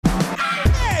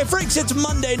Freaks, it's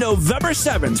Monday, November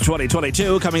 7th,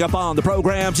 2022. Coming up on the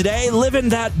program today, living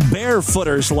that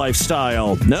barefooter's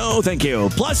lifestyle. No, thank you.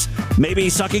 Plus, maybe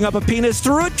sucking up a penis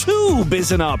through a tube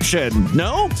is an option.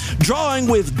 No? Drawing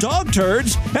with dog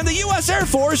turds, and the U.S. Air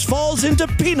Force falls into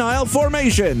penile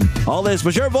formation. All this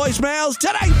was your voicemails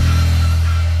today.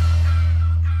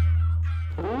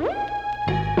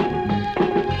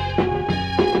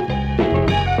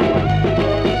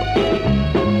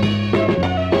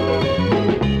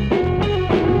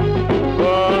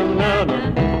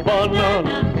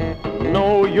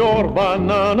 Know your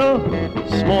banana,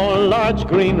 small, large,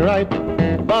 green, ripe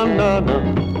banana.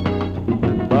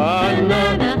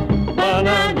 Banana,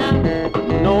 banana.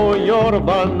 Know your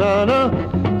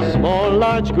banana, small,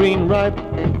 large, green, ripe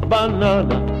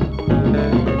banana.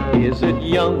 Is it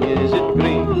young? Is it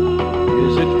green?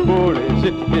 Is it full? Is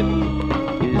it thin?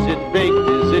 Is it baked?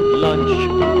 Is it lunch?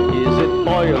 Is it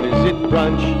boiled? Is it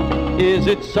brunch? Is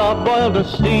it soft-boiled or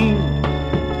steamed?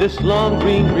 This long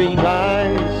green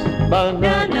eyes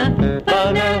banana,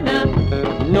 banana.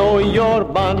 Know your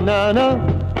banana,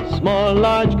 small,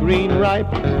 large, green,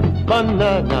 ripe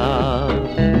banana.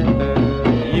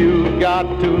 You got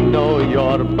to know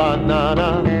your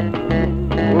banana.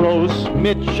 Rose,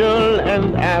 Mitchell,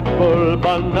 and apple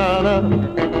banana.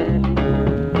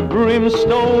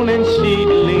 Brimstone and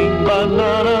seedling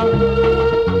banana.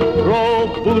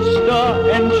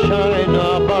 Robusta and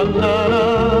China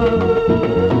banana.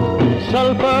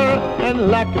 Sulfur and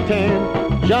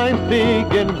lactane, giant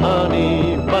fig and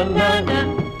honey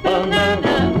banana,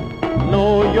 banana.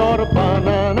 Know your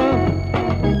banana,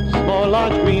 small,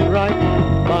 large, green, ripe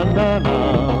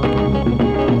banana.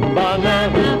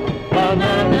 Banana,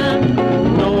 banana.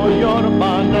 Know your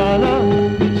banana,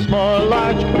 small,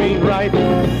 large, green, ripe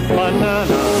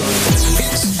banana.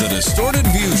 It's the Distorted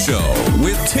View Show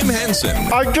with Tim Henson.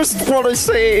 I just want to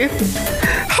say,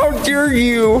 how dare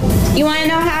you? You want to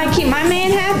know how I keep my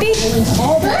man happy?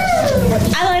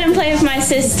 I let him play with my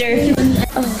sister.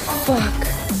 Oh,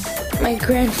 fuck. My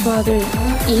grandfather's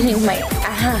eating my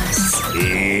ass.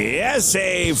 Yes,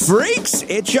 hey, freaks,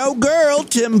 it's your girl,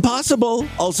 Tim Possible,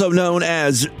 also known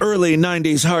as early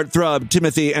 90s heartthrob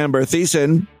Timothy Amber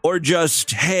Thiessen, or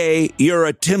just, hey, you're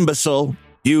a Timbecile,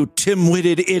 you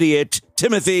tim-witted idiot,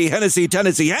 Timothy Hennessy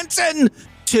Tennessee Henson,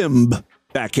 Timb.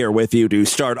 Back here with you to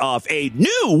start off a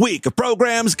new week of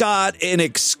programs. Got an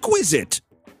exquisite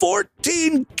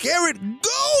 14-karat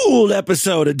gold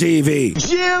episode of DV.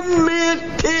 Give me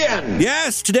 10.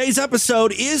 Yes, today's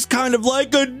episode is kind of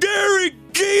like a Derek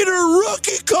Jeter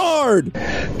rookie card.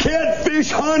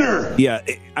 Catfish Hunter. Yeah,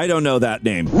 I don't know that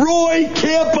name. Roy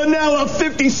Campanella,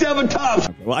 57 tops.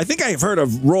 Well, I think I've heard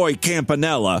of Roy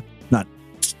Campanella. Not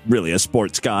really a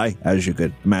sports guy, as you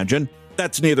could imagine.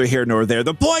 That's neither here nor there.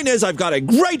 The point is, I've got a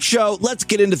great show. Let's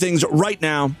get into things right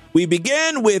now. We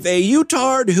begin with a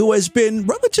Utard who has been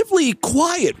relatively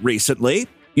quiet recently.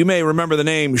 You may remember the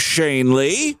name Shane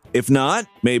Lee. If not,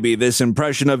 maybe this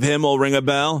impression of him will ring a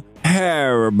bell. Hey,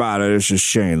 everybody, this is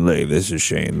Shane Lee.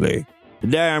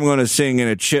 Today I'm going to sing in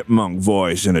a chipmunk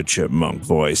voice,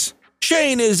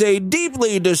 Shane is a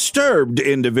deeply disturbed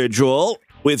individual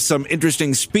with some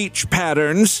interesting speech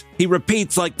patterns. He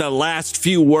repeats like the last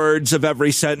few words of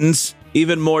every sentence.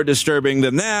 Even more disturbing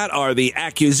than that are the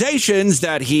accusations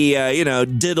that he,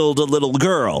 diddled a little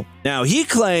girl. Now, he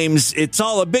claims it's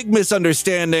all a big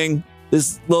misunderstanding.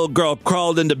 This little girl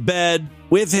crawled into bed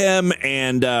with him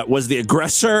and was the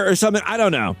aggressor or something. I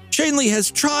don't know. Shane Lee has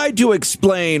tried to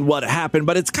explain what happened,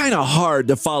 but it's kind of hard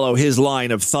to follow his line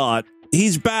of thought.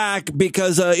 He's back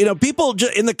because, people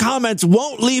in the comments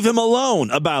won't leave him alone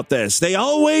about this. They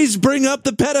always bring up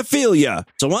the pedophilia.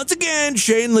 So once again,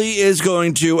 Shane Lee is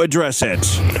going to address it.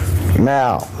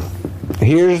 Now,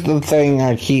 here's the thing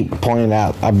I keep pointing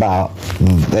out about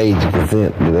the age of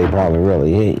consent that they probably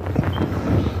really hate.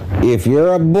 If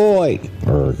you're a boy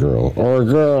or a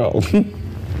girl,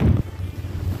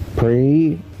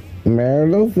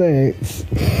 pre-marital sex,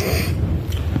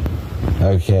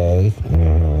 okay,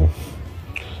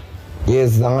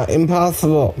 it's not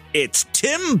impossible. It's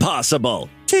Tim Possible.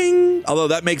 Ting. Although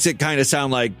that makes it kind of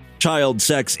sound like child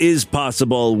sex is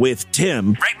possible with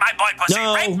Tim. Rape my boy pussy.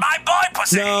 No. Rape my boy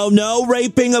pussy. No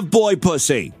raping of boy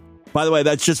pussy. By the way,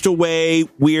 that's just a way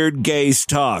weird gays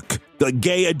talk. The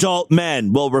gay adult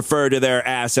men will refer to their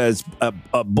ass as a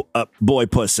boy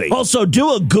pussy. Also,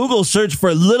 do a Google search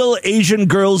for little Asian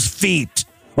girls' feet.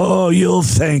 Oh, you'll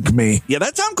thank me. Yeah,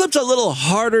 that sound clip's a little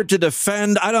harder to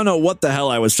defend. I don't know what the hell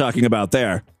I was talking about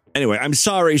there. Anyway, I'm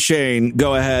sorry, Shane.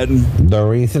 Go ahead. The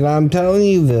reason I'm telling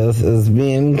you this is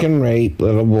men can rape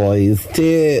little boys'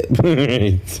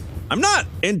 tits. I'm not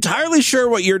entirely sure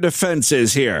what your defense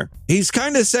is here. He's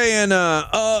kind of saying,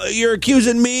 you're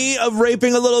accusing me of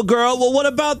raping a little girl. Well, what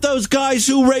about those guys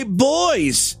who rape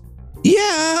boys?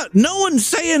 Yeah, no one's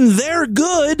saying they're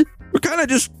good. We're kind of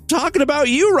just talking about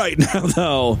you right now,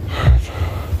 though.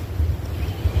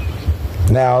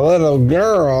 Now, little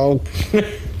girl.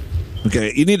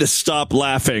 Okay, you need to stop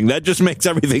laughing. That just makes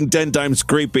everything 10 times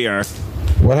creepier.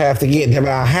 Would have to get to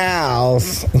my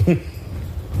house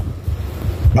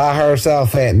by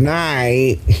herself at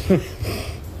night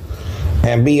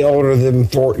and be older than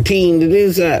 14 to do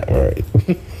that, right?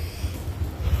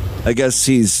 I guess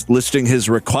he's listing his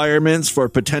requirements for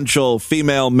potential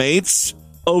female mates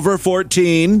over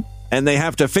 14, and they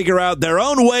have to figure out their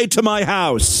own way to my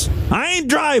house. I ain't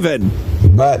driving.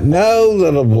 But no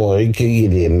little boy can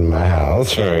get in my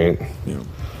house, right? Yeah.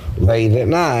 Late at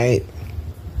night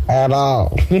at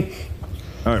all. All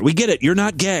right, we get it. You're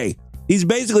not gay. He's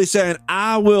basically saying,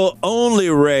 I will only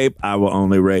rape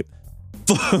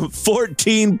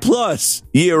 14 plus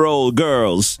year-old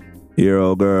girls.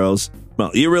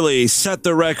 Well, you really set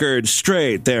the record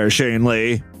straight there, Shane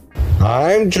Lee.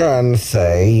 I'm trying to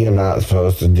say you're not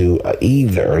supposed to do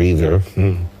either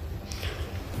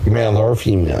male or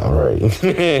female, right?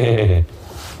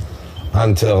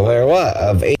 Until they're what?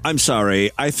 Of 8. I'm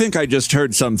sorry. I think I just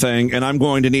heard something, and I'm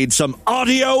going to need some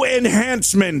audio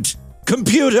enhancement.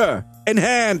 Computer,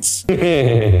 enhance.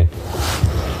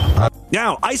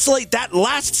 Now, isolate that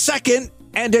last second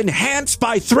and enhance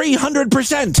by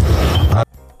 300%.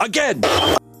 Again.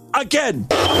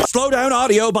 Slow down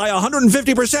audio by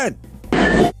 150%.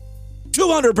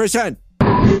 200%.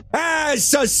 As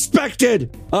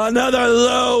suspected, another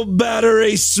low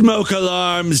battery smoke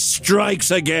alarm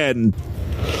strikes again.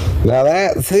 Now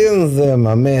that sends them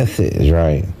a message,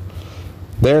 right?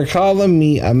 They're calling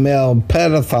me a male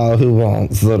pedophile who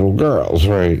wants little girls,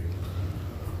 right?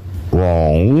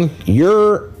 Wrong.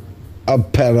 You're a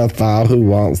pedophile who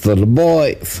wants little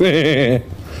boys.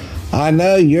 I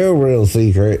know your real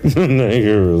secret.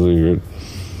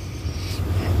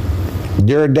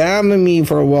 You're down to me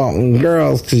for wanting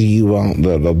girls because you want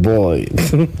little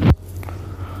boys.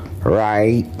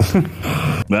 Right?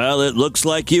 Well, it looks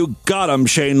like you got him,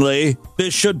 Shane Lee.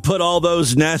 This should put all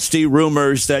those nasty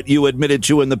rumors that you admitted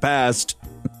to in the past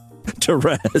to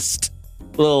rest.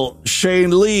 Little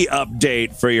Shane Lee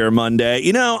update for your Monday.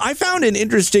 You know, I found an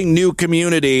interesting new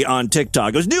community on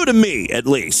TikTok. It was new to me, at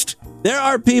least. There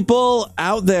are people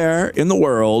out there in the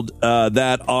world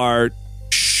that are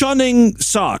shunning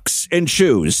socks and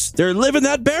shoes. They're living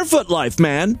that barefoot life,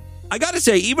 man. I gotta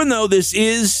say, even though this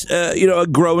is, a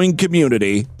growing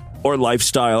community or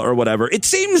lifestyle or whatever, it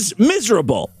seems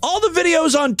miserable. All the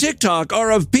videos on TikTok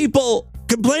are of people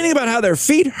complaining about how their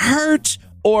feet hurt,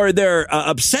 or they're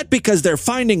upset because they're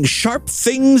finding sharp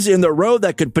things in the road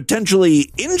that could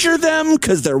potentially injure them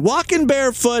because they're walking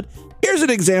barefoot. Here's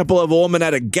an example of a woman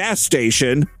at a gas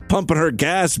station pumping her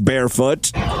gas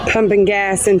barefoot. Pumping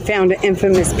gas and found an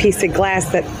infamous piece of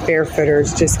glass that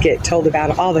barefooters just get told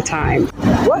about all the time.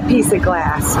 What piece of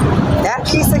glass? That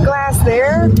piece of glass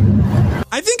there?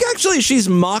 I think actually she's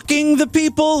mocking the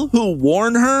people who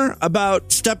warn her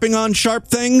about stepping on sharp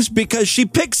things because she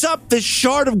picks up this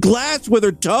shard of glass with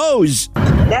her toes.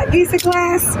 That piece of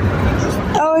glass?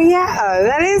 Oh, yeah,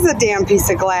 that is a damn piece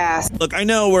of glass. Look, I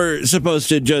know we're supposed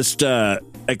to just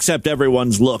accept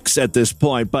everyone's looks at this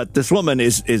point, but this woman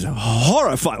is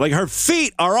horrified. Like, her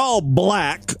feet are all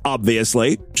black,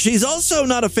 obviously. She's also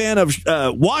not a fan of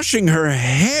washing her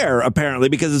hair, apparently,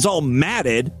 because it's all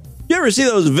matted. You ever see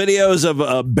those videos of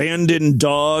abandoned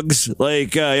dogs?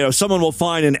 Like, someone will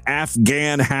find an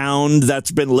Afghan hound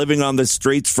that's been living on the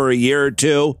streets for a year or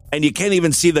two, and you can't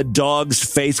even see the dog's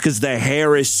face because the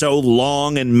hair is so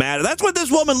long and matted. That's what this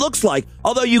woman looks like,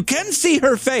 although you can see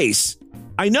her face.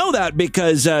 I know that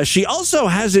because she also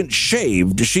hasn't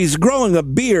shaved. She's growing a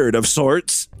beard of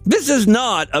sorts. This is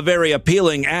not a very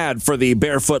appealing ad for the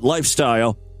barefoot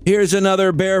lifestyle. Here's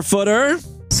another barefooter.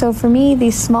 So for me,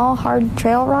 these small, hard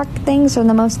trail rock things are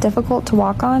the most difficult to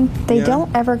walk on. They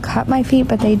don't ever cut my feet,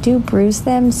 but they do bruise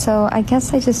them, so I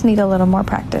guess I just need a little more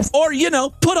practice. Or,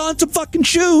 put on some fucking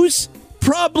shoes.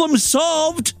 Problem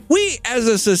solved. We, as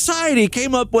a society,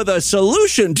 came up with a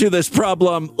solution to this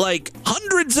problem, like,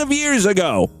 hundreds of years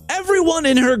ago. Everyone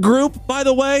in her group, by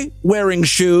the way, wearing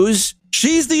shoes.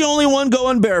 She's the only one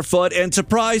going barefoot, and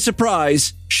surprise,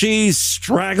 surprise, she's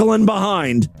straggling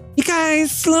behind. You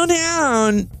guys, slow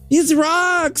down. These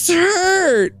rocks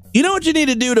hurt. You know what you need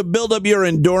to do to build up your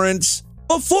endurance?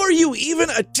 Before you even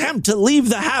attempt to leave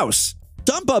the house,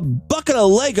 dump a bucket of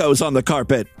Legos on the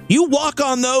carpet. You walk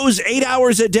on those 8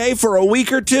 hours a day for a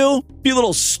week or two, a few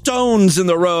little stones in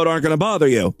the road aren't going to bother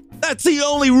you. That's the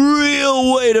only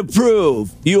real way to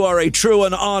prove you are a true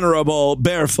and honorable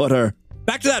barefooter.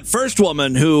 Back to that first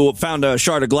woman who found a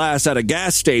shard of glass at a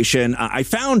gas station. I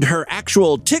found her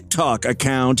actual TikTok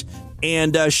account,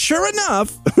 and sure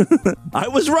enough, I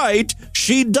was right.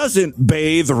 She doesn't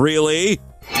bathe, really.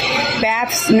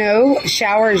 Baths, no.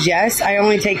 Showers, yes. I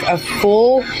only take a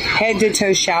full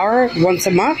head-to-toe shower once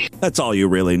a month. That's all you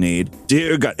really need.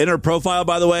 Dear God. In her profile,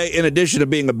 by the way, in addition to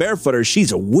being a barefooter,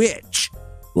 she's a witch.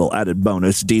 Little added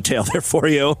bonus detail there for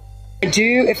you. I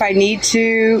do, if I need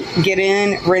to, get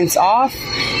in, rinse off.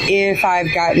 If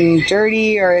I've gotten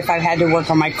dirty or if I've had to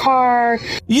work on my car.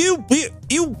 You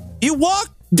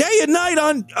walk day and night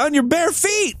on your bare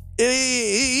feet.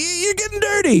 You're getting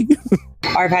dirty.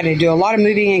 Or I've had to do a lot of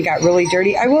moving and got really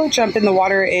dirty. I will jump in the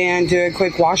water and do a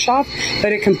quick wash off,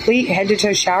 but a complete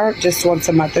head-to-toe shower just once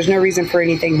a month. There's no reason for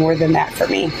anything more than that for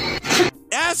me.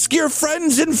 Ask your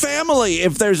friends and family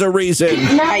if there's a reason.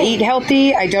 I eat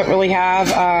healthy. I don't really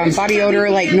have body odor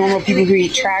like normal people who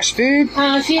eat trash food.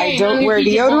 I don't wear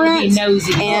deodorant,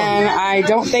 and I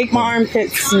don't think my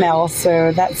armpits smell,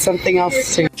 so that's something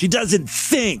else too. She doesn't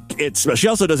think it smells. She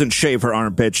also doesn't shave her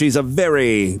armpit. She's a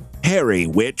very hairy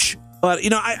witch. But,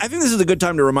 you know, I think this is a good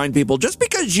time to remind people, just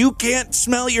because you can't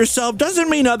smell yourself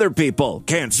doesn't mean other people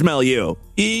can't smell you.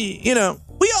 You know,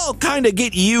 we all kind of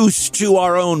get used to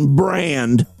our own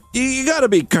brand. You got to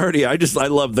be courteous. I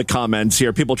love the comments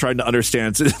here. People trying to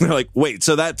understand. They're like, wait,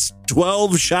 so that's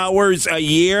 12 showers a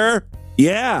year?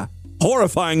 Yeah.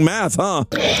 Horrifying math, huh?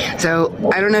 So,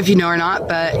 I don't know if you know or not,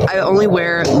 but I only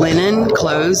wear linen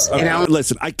clothes. Okay, and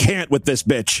listen, I can't with this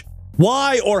bitch.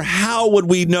 Why or how would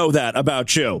we know that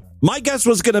about you? My guess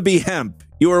was going to be hemp.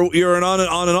 You're on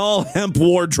an all hemp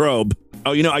wardrobe.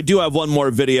 Oh, you know, I do have one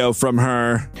more video from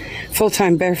her.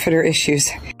 Full-time barefooter issues.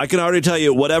 I can already tell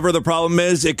you, whatever the problem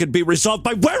is, it could be resolved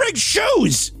by wearing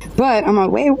shoes. But on my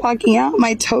way walking out,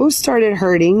 my toes started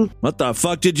hurting. What the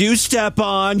fuck did you step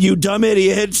on, you dumb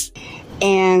idiots?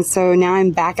 And so now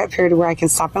I'm back up here to where I can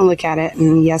stop and look at it.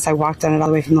 And yes, I walked on it all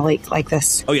the way from the lake like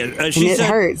this. Oh, yeah. And it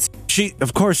hurts.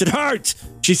 Of course it hurts.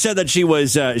 She said that she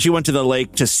went to the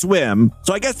lake to swim.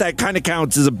 So I guess that kind of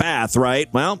counts as a bath,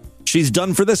 right? Well, she's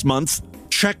done for this month.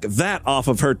 Check that off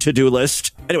of her to-do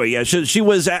list. Anyway, yeah, she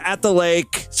was at the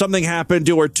lake. Something happened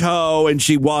to her toe, and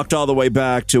she walked all the way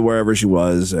back to wherever she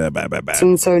was.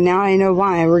 And so now I know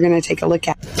why. We're going to take a look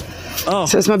at it. Oh.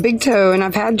 So it's my big toe, and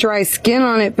I've had dry skin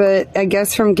on it, but I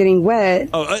guess from getting wet.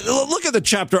 Oh, look at the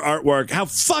chapter artwork. How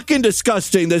fucking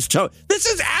disgusting this toe. This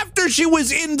is after she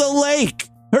was in the lake.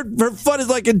 Her foot is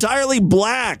like entirely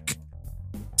black.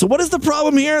 So what is the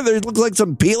problem here? There looks like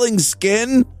some peeling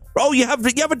skin. Oh, you have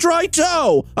a dry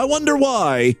toe. I wonder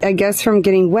why. I guess from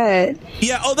getting wet.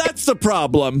 Yeah, that's the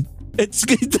problem. It's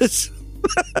this.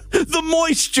 The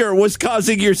moisture was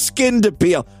causing your skin to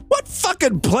peel. What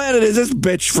fucking planet is this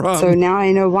bitch from? So now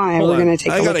I know why. We're going to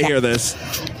take a look. I gotta hear this.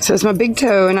 So it's my big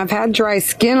toe, and I've had dry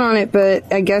skin on it,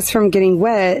 but I guess from getting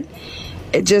wet,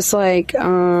 it just like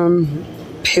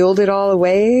peeled it all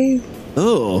away.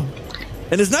 Oh.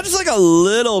 And it's not just like a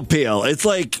little peel. It's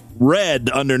like red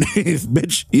underneath.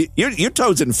 Bitch, your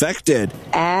toe's infected.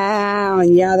 Ow.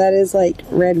 Yeah, that is like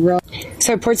red raw.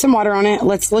 So I poured some water on it.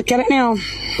 Let's look at it now.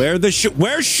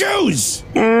 Wear shoes.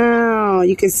 Ow.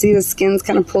 You can see the skin's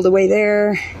kind of pulled away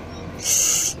there.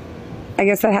 I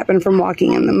guess that happened from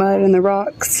walking in the mud and the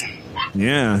rocks.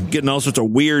 Yeah, getting all sorts of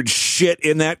weird shit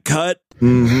in that cut.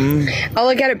 Mm-hmm. I'll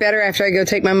look at it better after I go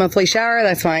take my monthly shower.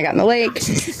 That's when I got in the lake.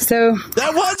 So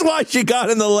that was why she got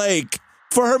in the lake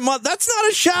for her month. That's not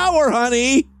a shower,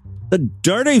 honey. The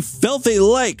dirty, filthy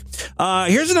lake.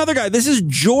 Here's another guy. This is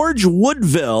George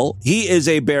Woodville. He is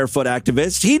a barefoot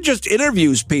activist. He just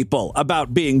interviews people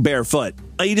about being barefoot.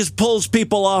 He just pulls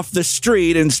people off the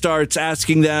street and starts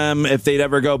asking them if they'd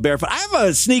ever go barefoot. I have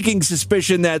a sneaking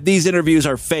suspicion that these interviews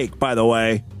are fake, by the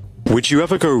way. Would you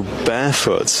ever go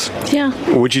barefoot?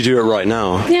 Yeah. Would you do it right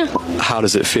now? Yeah. How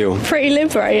does it feel? Pretty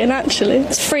liberating, actually.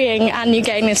 It's freeing, and you're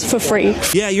getting this for free.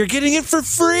 Yeah, you're getting it for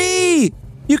free.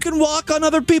 You can walk on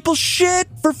other people's shit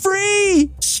for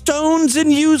free. Stones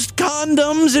and used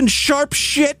condoms and sharp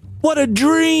shit. What a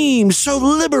dream. So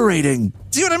liberating.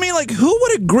 See what I mean? Like, who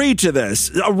would agree to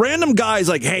this? A random guy's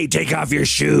like, hey, take off your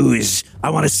shoes. I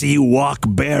want to see you walk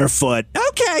barefoot.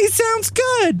 Okay, sounds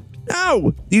good.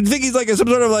 No, you'd think he's like some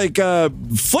sort of like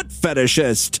foot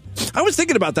fetishist. I was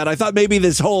thinking about that. I thought maybe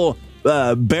this whole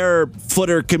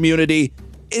barefooter community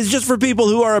is just for people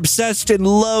who are obsessed and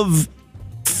love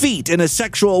feet in a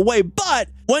sexual way. But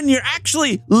when you're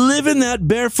actually living that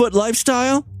barefoot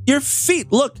lifestyle, your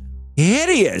feet look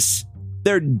hideous.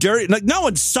 They're dirty. Like, no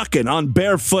one's sucking on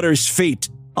barefooters' feet.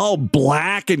 all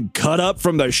black and cut up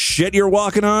from the shit you're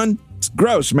walking on. It's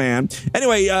gross, man.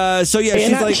 Anyway, so yeah,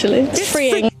 she's actually, like, it's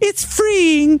freeing. It's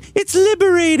freeing. It's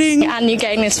liberating. And you're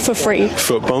getting this for free.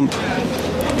 Foot bump.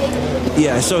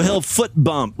 Yeah, so he'll foot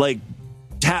bump, like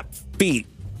tap feet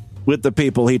with the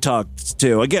people he talks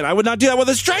to. Again, I would not do that with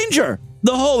a stranger.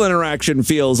 The whole interaction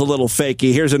feels a little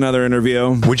fakey. Here's another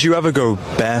interview. Would you ever go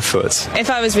barefoot?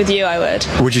 If I was with you, I would.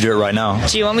 Would you do it right now?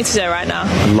 Do you want me to do it right now?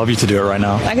 I'd love you to do it right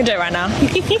now. I can do it right now.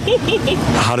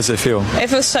 How does it feel? It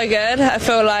feels so good. I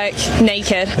feel like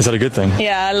naked. Is that a good thing?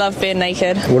 Yeah, I love being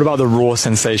naked. What about the raw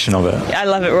sensation of it? I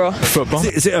love it raw. Foot bump?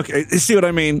 See what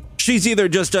I mean? She's either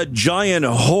just a giant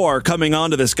whore coming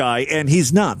onto this guy, and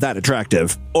he's not that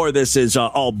attractive, or this is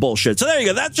all bullshit. So there you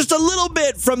go. That's just a little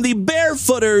bit from the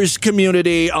barefooters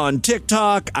community on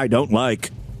TikTok. I don't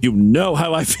like. You know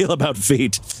how I feel about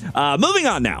feet. Moving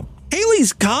on now.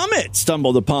 Haley's Comet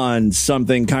stumbled upon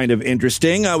something kind of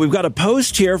interesting. We've got a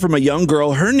post here from a young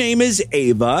girl. Her name is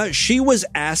Ava. She was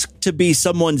asked to be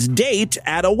someone's date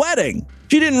at a wedding.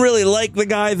 She didn't really like the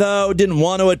guy, though, didn't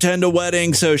want to attend a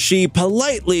wedding, so she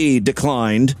politely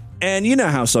declined. And you know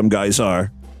how some guys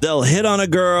are. They'll hit on a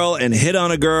girl and hit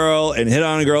on a girl and hit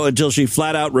on a girl until she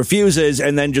flat out refuses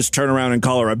and then just turn around and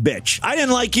call her a bitch. I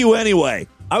didn't like you anyway.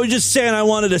 I was just saying I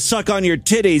wanted to suck on your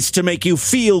titties to make you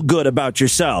feel good about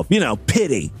yourself. You know,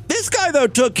 pity. This guy, though,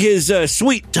 took his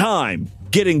sweet time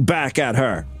getting back at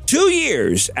her. 2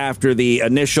 years after the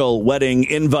initial wedding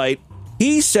invite,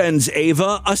 he sends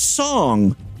Ava a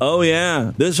song. Oh,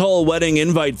 yeah. This whole wedding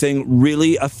invite thing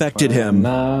really affected him.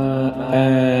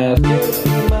 I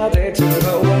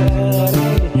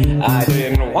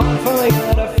didn't want for you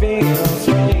to feel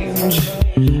strange.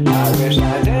 I wish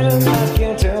I didn't ask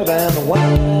you to the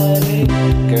wedding,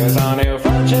 'cause I knew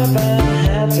friendship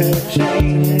had to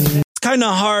change. It's kind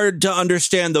of hard to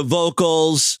understand the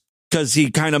vocals because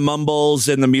he kind of mumbles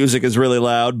and the music is really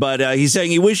loud. But he's saying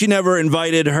he wish he never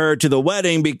invited her to the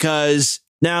wedding because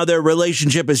now their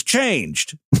relationship has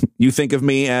changed. You think of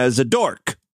me as a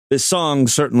dork. This song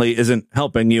certainly isn't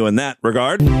helping you in that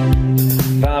regard.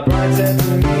 Vibrates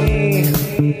to me.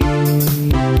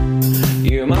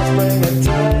 You must bring it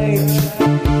tight.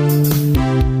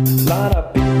 Lot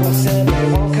of people said they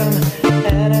won't come,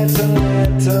 and it's a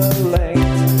little late.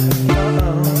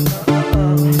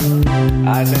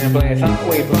 I simply thought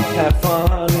we both had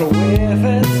fun with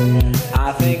it.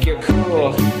 I think you're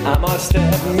cool, I must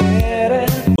admit it.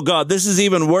 Oh God, this is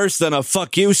even worse than a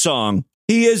fuck you song.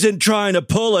 He isn't trying to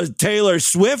pull a Taylor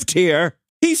Swift here.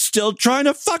 He's still trying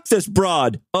to fuck this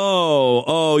broad.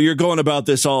 Oh, you're going about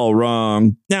this all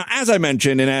wrong. Now, as I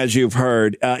mentioned, and as you've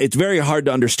heard, it's very hard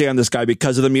to understand this guy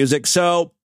because of the music.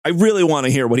 So I really want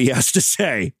to hear what he has to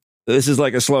say. This is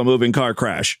like a slow moving car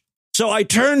crash. So I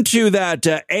turned to that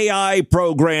AI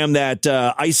program that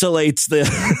isolates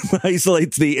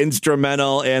the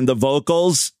instrumental and the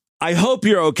vocals. I hope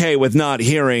you're okay with not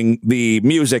hearing the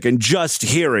music and just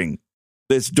hearing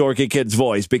this dorky kid's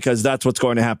voice, because that's what's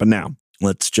going to happen now.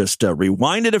 Let's just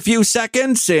rewind it a few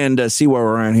seconds and see where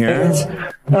we're at here.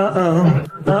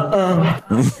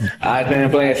 I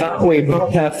simply thought we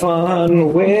both had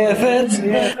fun with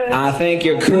it. I think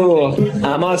you're cool,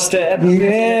 I must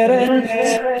admit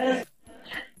it.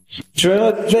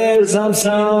 Truth is, I'm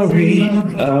sorry.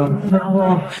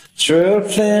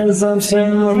 Truth is, I'm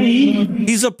sorry.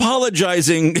 He's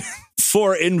apologizing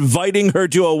for inviting her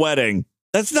to a wedding.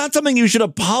 That's not something you should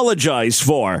apologize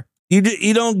for.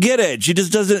 You don't get it. She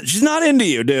just doesn't. She's not into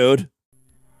you, dude.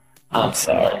 I'm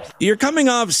sorry. You're coming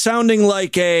off sounding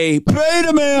like a... Wait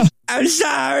a minute. I'm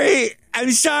sorry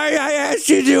I asked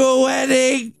you to a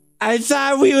wedding. I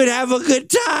thought we would have a good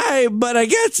time, but I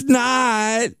guess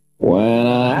not. When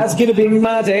I ask you to be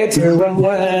my date to a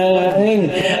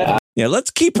wedding... Yeah,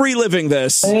 let's keep reliving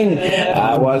this.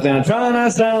 I wasn't trying to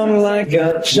sound like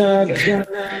a jerk.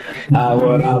 I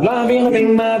would have loved you to be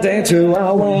my date to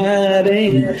a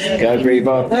wedding, 'cause we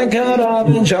both could have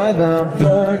enjoyed the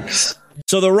perks.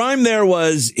 So the rhyme there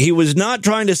was, he was not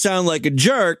trying to sound like a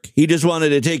jerk. He just wanted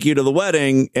to take you to the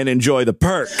wedding and enjoy the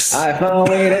perks. I thought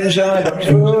we'd enjoy the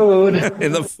food.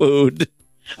 In the food.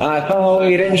 I thought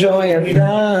we'd enjoy a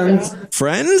dance.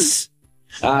 Friends?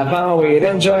 I thought we'd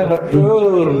enjoy the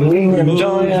food. We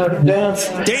enjoy a dance.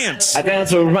 Dance. I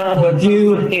dance around with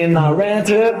you in my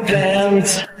rented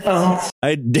pants. Oh.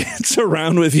 I dance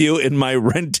around with you in my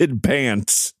rented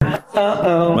pants.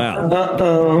 Wow.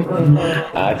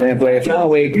 I simply thought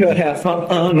we could have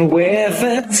fun with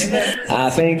it. I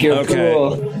think you're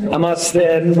cool, I must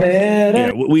admit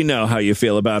it. Yeah, we know how you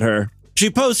feel about her.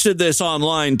 She posted this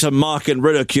online to mock and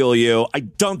ridicule you. I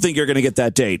don't think you're going to get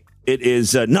that date. It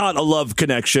is not a love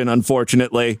connection,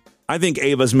 unfortunately. I think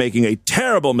Ava's making a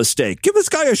terrible mistake. Give this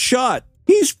guy a shot.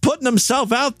 He's putting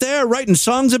himself out there, writing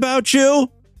songs about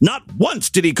you. Not once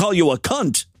did he call you a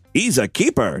cunt. He's a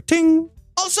keeper. Ting.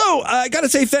 Also, I gotta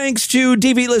say thanks to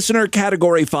DV listener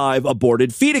Category 5 Aborted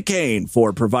Fetocane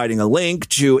for providing a link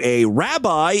to a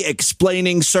rabbi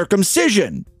explaining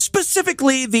circumcision,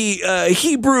 specifically the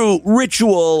Hebrew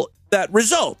ritual that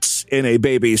results in a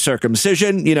baby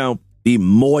circumcision. You know, the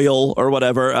moil or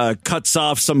whatever cuts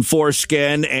off some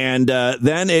foreskin, and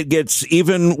then it gets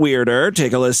even weirder.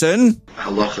 Take a listen.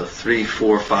 Halacha 3,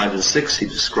 4, 5, and 6, he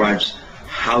describes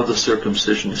how the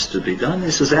circumcision is to be done.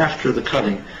 He says after the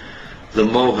cutting, the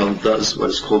mohel does what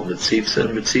is called mitzitza,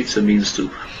 and mitzitza means to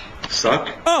suck.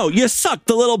 Oh, you suck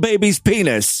the little baby's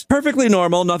penis. Perfectly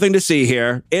normal, nothing to see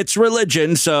here. It's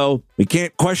religion, so we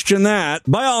can't question that.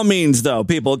 By all means, though,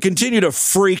 people continue to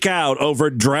freak out over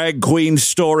Drag Queen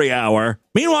Story Hour.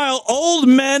 Meanwhile, old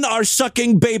men are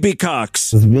sucking baby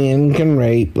cocks. Men can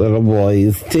rape little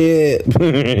boys,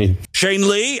 too. Shane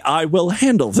Lee, I will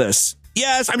handle this.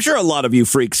 Yes, I'm sure a lot of you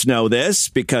freaks know this,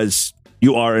 because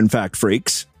you are, in fact,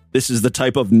 freaks. This is the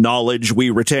type of knowledge we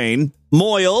retain.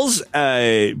 Moils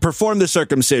perform the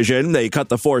circumcision. They cut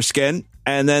the foreskin,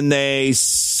 and then they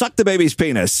suck the baby's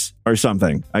penis or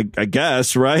something. I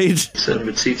guess, right? So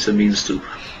mitzitza means to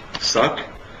suck,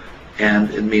 and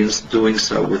it means doing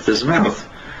so with his mouth.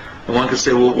 And one could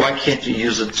say, well, why can't you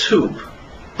use a tube?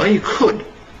 Well, you could,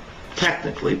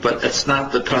 technically, but it's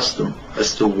not the custom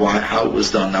as to how it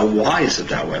was done. Now, why is it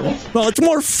that way? Well, it's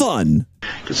more fun.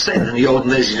 You could say that in the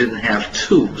olden days you didn't have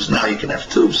tubes. Now you can have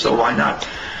tubes, so why not?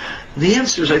 The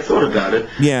answer is, I thought about it.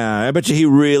 Yeah, I bet you he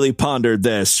really pondered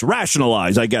this.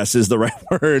 Rationalize, I guess, is the right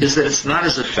word. Is that it's not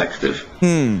as effective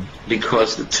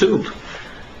because the tube...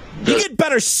 You get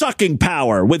better sucking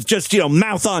power with just,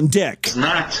 mouth on dick. It's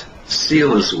not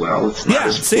seal as well. It's not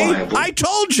as pliable. I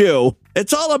told you.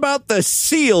 It's all about the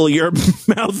seal your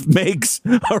mouth makes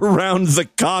around the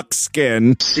cock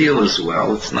skin. Seal as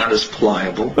well. It's not as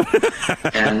pliable.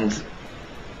 And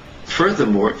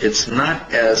furthermore, it's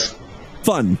not as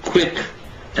fun, quick,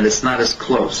 and it's not as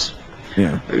close.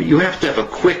 Yeah. You have to have a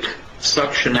quick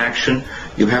suction action.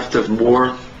 You have to have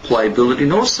more pliability.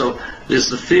 And also, there's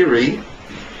the theory,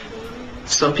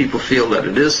 some people feel that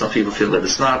it is, some people feel that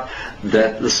it's not,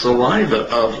 that the saliva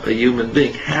of a human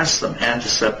being has some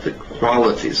antiseptic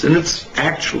qualities. And it's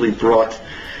actually brought...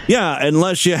 Yeah,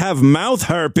 unless you have mouth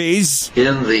herpes.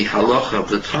 In the halacha of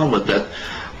the Talmud, that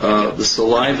the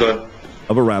saliva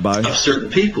of a rabbi, of certain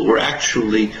people, were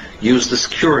actually used as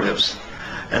curatives.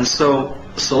 And so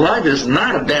saliva is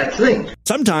not a bad thing.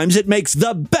 Sometimes it makes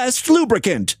the best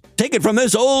lubricant. Take it from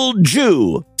this old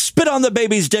Jew. Spit on the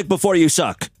baby's dick before you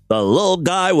suck. The little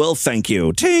guy will thank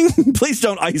you. Ting! Please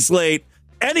don't isolate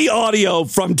any audio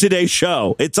from today's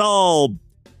show. It's all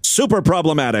super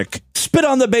problematic. Spit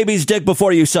on the baby's dick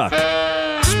before you suck.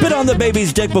 Spit on the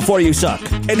baby's dick before you suck.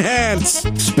 Enhance.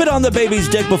 Spit on the baby's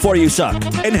dick before you suck.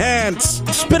 Enhance.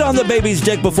 Spit on the baby's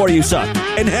dick before you suck.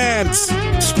 Enhance.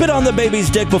 Spit on the baby's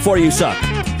dick before you suck.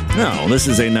 Now, this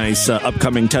is a nice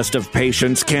upcoming test of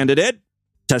patience candidate.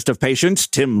 Test of patience,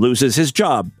 Tim loses his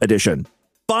job edition.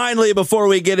 Finally, before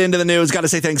we get into the news, got to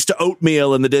say thanks to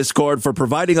Oatmeal in the Discord for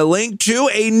providing a link to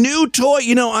a new toy.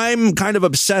 I'm kind of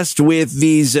obsessed with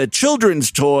these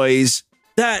children's toys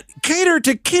that cater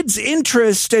to kids'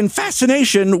 interest and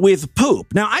fascination with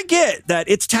poop. Now, I get that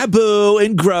it's taboo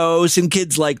and gross and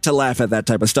kids like to laugh at that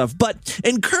type of stuff, but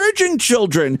encouraging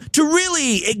children to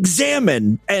really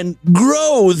examine and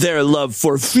grow their love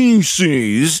for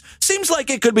feces seems like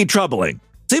it could be troubling.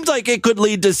 Seems like it could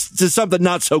lead to something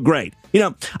not so great.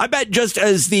 I bet just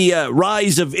as the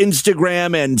rise of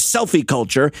Instagram and selfie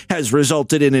culture has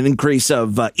resulted in an increase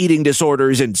of eating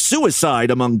disorders and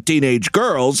suicide among teenage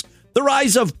girls, the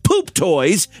rise of poop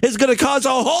toys is going to cause a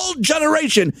whole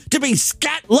generation to be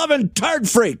scat-loving turd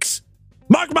freaks.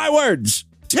 Mark my words.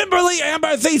 Timberly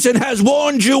Amber Thiessen has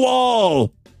warned you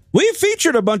all. We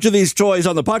featured a bunch of these toys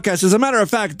on the podcast. As a matter of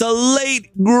fact, the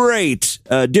late, great,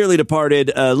 dearly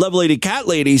departed, Love Lady Cat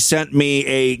Lady sent me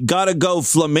a Gotta Go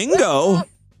Flamingo.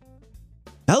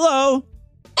 Hello.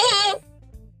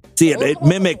 See, it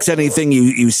mimics anything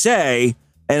you say,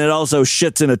 and it also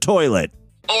shits in a toilet.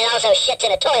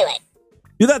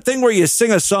 Do that thing where you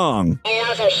sing a song.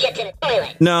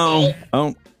 No.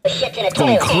 Oh,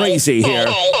 going crazy here.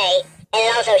 And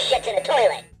it also shits in the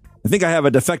toilet. I think I have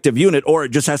a defective unit, or it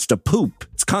just has to poop.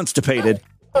 It's constipated.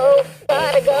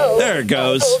 There it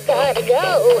goes. Gotta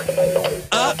go.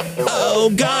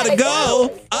 Uh-oh, gotta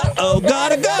go. Uh-oh,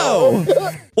 gotta go.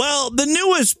 Well, the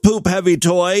newest poop-heavy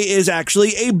toy is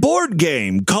actually a board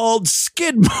game called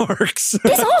Skid Marks.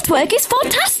 This artwork is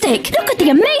fantastic. Look at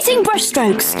the amazing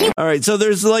brushstrokes. All right, so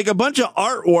there's like a bunch of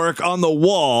artwork on the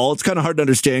wall. It's kind of hard to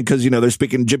understand because, they're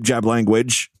speaking jib-jab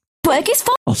language. Artwork is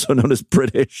also known as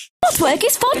British. Artwork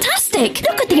is fantastic.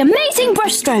 Look at the amazing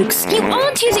brushstrokes. You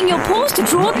aren't using your paws to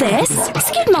draw this.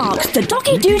 Skid Marks, the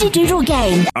Doggy Doody Doodle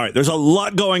game. All right, there's a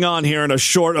lot going on here in a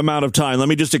short amount of time. Let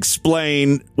me just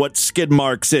explain what Skid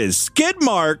Marks is. Skid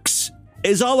Marks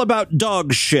is all about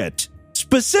dog shit.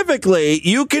 Specifically,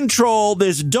 you control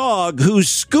this dog who's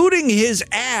scooting his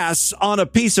ass on a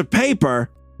piece of paper,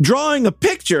 drawing a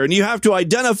picture, and you have to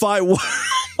identify what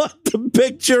the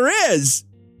picture is.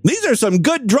 These are some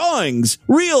good drawings.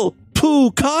 Real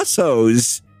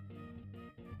Picassos.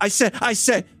 I said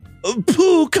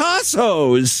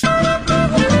Picassos.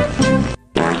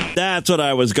 That's what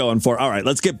I was going for. All right,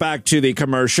 let's get back to the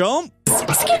commercial.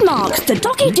 Skid Marks, the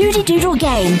Doggy Doody Doodle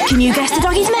game. Can you guess the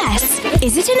doggy's mess?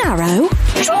 Is it an arrow?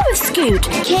 Draw with Scoot.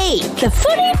 Key. The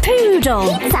funny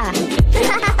poodle. Pizza.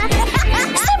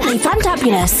 Simply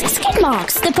fantabulous. Skid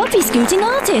Marks, the puppy scooting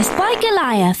artist by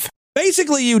Goliath.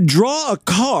 Basically, you draw a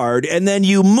card and then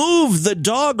you move the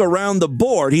dog around the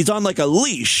board. He's on like a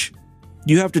leash.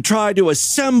 You have to try to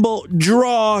assemble,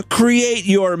 draw, create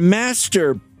your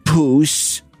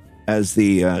masterpiece, as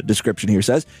the description here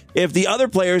says. If the other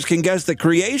players can guess the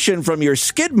creation from your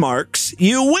skid marks,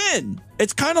 you win.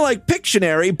 It's kind of like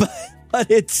Pictionary,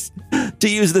 but it's, to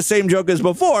use the same joke as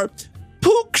before,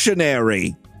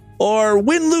 Pooktionary, or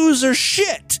Win, Lose, or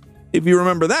Shit, if you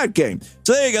remember that game.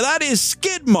 So there you go. That is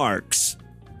Skid Marks.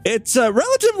 It's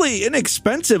relatively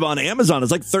inexpensive on Amazon.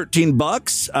 It's like $13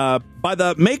 by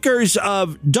the makers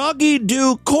of Doggy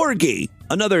Do Corgi,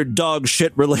 another dog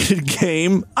shit related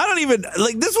game. I don't even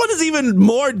like this one is even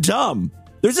more dumb.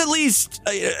 There's at least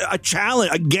a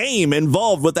challenge, a game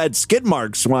involved with that Skid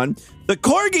Marks one. The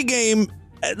Corgi game,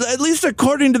 at least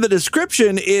according to the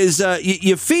description, is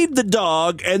you feed the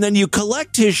dog and then you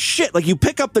collect his shit. Like you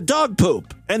pick up the dog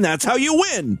poop and that's how you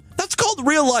win. That's called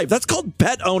real life. That's called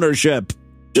pet ownership.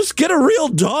 Just get a real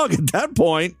dog at that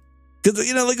point.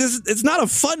 Because, like this, it's not a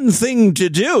fun thing to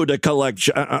do to collect.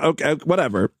 Okay,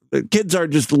 whatever. Kids are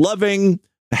just loving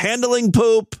handling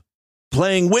poop,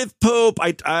 playing with poop.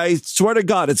 I swear to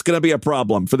God, it's going to be a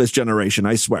problem for this generation.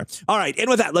 I swear. All right. And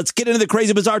with that, let's get into the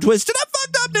crazy, bizarre, twisted up,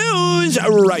 fucked up news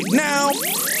right now.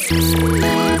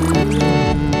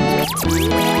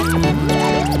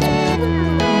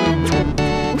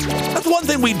 That's one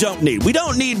thing we don't need. We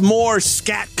don't need more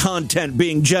scat content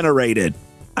being generated.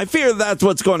 I fear that's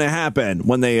what's going to happen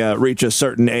when they reach a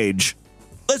certain age.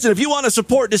 Listen, if you want to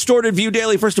support Distorted View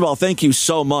Daily, first of all, thank you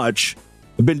so much.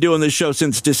 We've been doing this show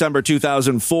since December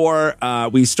 2004.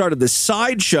 We started the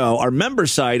Sideshow, our member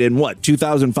site, in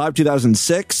 2005,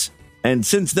 2006? And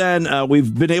since then,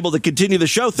 we've been able to continue the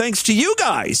show thanks to you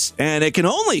guys. And it can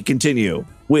only continue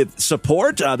with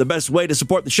support. The best way to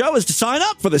support the show is to sign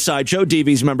up for the Sideshow,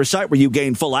 DV's member site, where you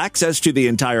gain full access to the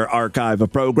entire archive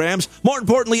of programs. More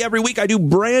importantly, every week I do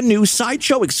brand new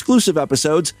Sideshow exclusive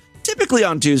episodes, typically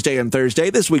on Tuesday and Thursday.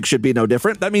 This week should be no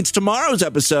different. That means tomorrow's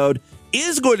episode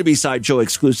is going to be Sideshow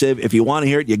exclusive. If you want to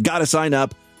hear it, you got to sign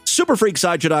up.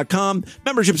 Superfreaksideshow.com.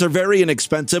 Memberships are very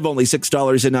inexpensive, only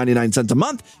 $6.99 a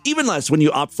month, even less when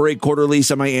you opt for a quarterly,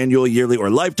 semi-annual, yearly, or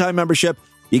lifetime membership.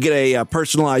 You get a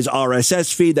personalized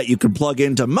RSS feed that you can plug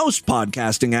into most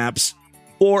podcasting apps,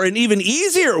 or an even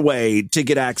easier way to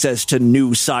get access to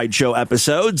new Sideshow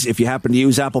episodes. If you happen to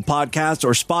use Apple Podcasts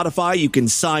or Spotify, you can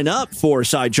sign up for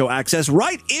Sideshow access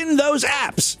right in those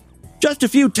apps. Just a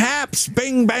few taps,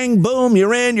 bing, bang, boom,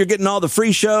 you're in. You're getting all the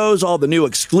free shows, all the new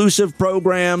exclusive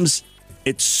programs.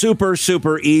 It's super,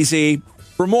 super easy.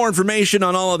 For more information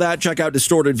on all of that, check out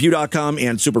DistortedView.com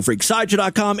and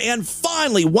SuperFreakSideshow.com. And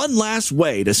finally, one last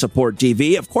way to support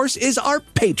DV, of course, is our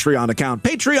Patreon account.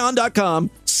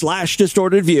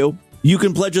 Patreon.com/DistortedView. You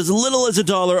can pledge as little as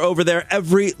 $1 over there.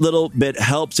 Every little bit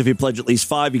helps. If you pledge at least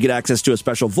 $5, you get access to a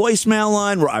special voicemail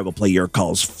line where I will play your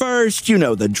calls first. You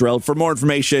know the drill. For more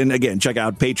information, again, check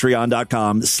out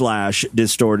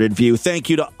patreon.com/distortedview. Thank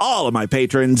you to all of my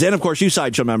patrons. And of course, you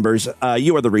Sideshow members,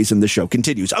 you are the reason the show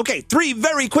continues. Okay, 3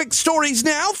 very quick stories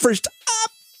now. First up,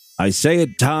 I say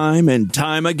it time and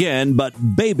time again,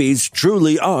 but babies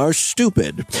truly are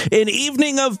stupid. An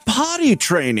evening of potty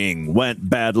training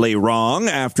went badly wrong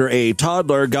after a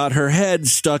toddler got her head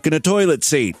stuck in a toilet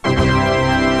seat.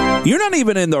 You're not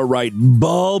even in the right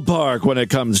ballpark when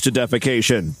it comes to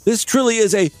defecation. This truly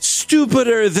is a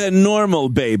stupider than normal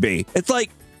baby. It's like,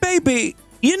 baby,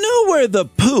 You know where the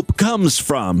poop comes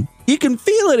from. You can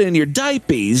feel it in your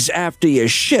diapers after you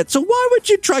shit, so why would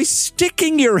you try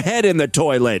sticking your head in the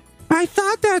toilet? I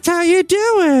thought that's how you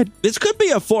do it. This could be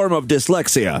a form of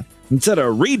dyslexia. Instead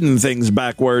of reading things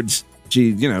backwards,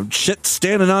 she, shit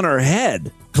standing on her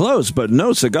head. Close, but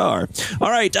no cigar. All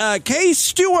right, Kay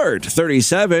Stewart,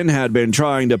 37, had been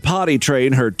trying to potty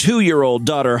train her 2-year-old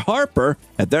daughter Harper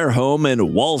at their home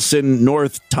in Walsall,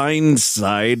 North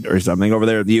Tyneside, or something over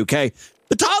there in the UK.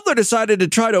 The toddler decided to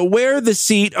try to wear the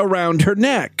seat around her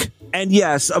neck. And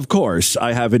yes, of course,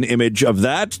 I have an image of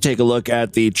that. Take a look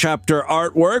at the chapter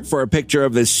artwork for a picture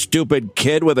of this stupid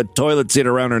kid with a toilet seat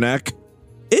around her neck.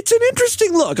 It's an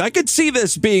interesting look. I could see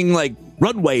this being like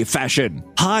runway fashion,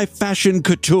 high fashion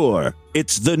couture.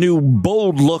 It's the new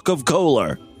bold look of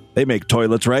Kohler. They make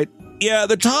toilets, right? Yeah,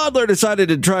 the toddler decided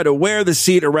to try to wear the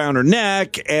seat around her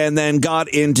neck and then got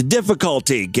into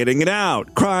difficulty getting it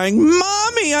out, crying,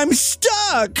 "Mommy, I'm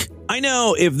stuck!" I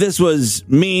know if this was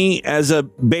me as a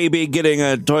baby getting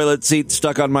a toilet seat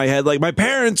stuck on my head, like my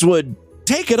parents would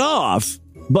take it off,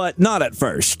 but not at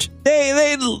first.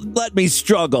 They let me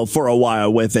struggle for a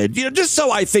while with it, just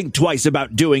so I think twice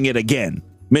about doing it again.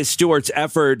 Miss Stewart's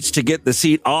efforts to get the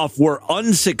seat off were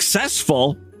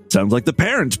unsuccessful. Sounds like the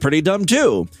parents pretty dumb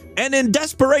too. And in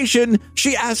desperation,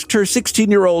 she asked her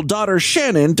 16-year-old daughter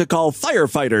Shannon to call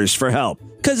firefighters for help,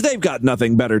 because they've got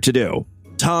nothing better to do.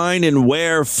 Tyne and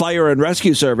Wear Fire and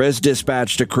Rescue Service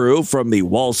dispatched a crew from the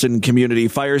Walsall Community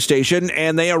Fire Station,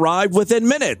 and they arrived within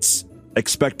minutes,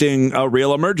 expecting a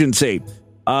real emergency.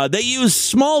 They used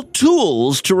small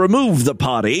tools to remove the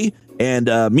potty and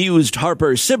amused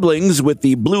Harper's siblings with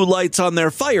the blue lights on their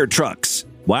fire trucks.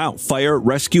 Wow, fire,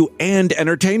 rescue, and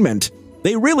entertainment.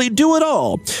 They really do it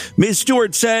all. Ms.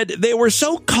 Stewart said they were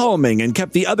so calming and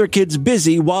kept the other kids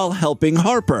busy while helping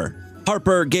Harper.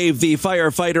 Harper gave the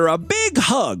firefighter a big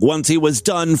hug once he was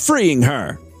done freeing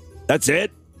her. That's it?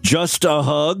 Just a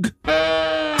hug?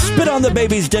 Spit on the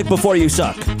baby's dick before you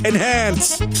suck.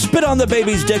 Enhance. Spit on the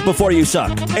baby's dick before you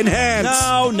suck.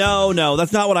 Enhance. No.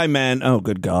 That's not what I meant. Oh,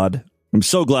 good God. I'm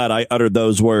so glad I uttered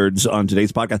those words on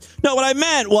today's podcast. No, what I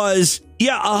meant was,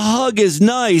 yeah, a hug is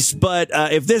nice, but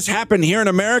if this happened here in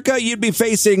America, you'd be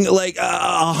facing like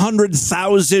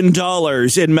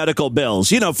 $100,000 in medical bills,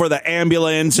 for the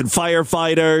ambulance and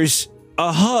firefighters.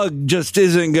 A hug just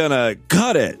isn't going to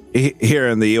cut it here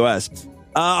in the U.S.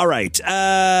 All right.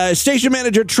 Station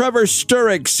manager Trevor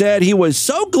Sturrock said he was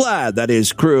so glad that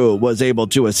his crew was able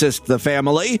to assist the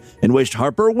family and wished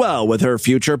Harper well with her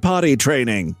future potty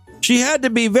training. She had to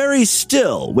be very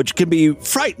still, which can be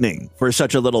frightening for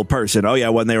such a little person. Oh, yeah,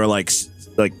 when they were like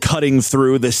cutting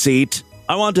through the seat.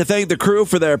 I want to thank the crew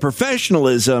for their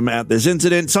professionalism at this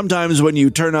incident. Sometimes when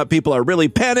you turn up, people are really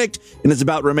panicked, and it's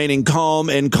about remaining calm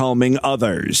and calming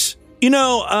others.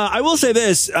 I will say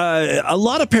this. A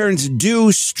lot of parents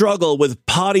do struggle with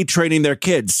potty training their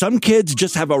kids. Some kids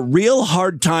just have a real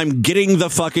hard time getting the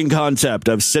fucking concept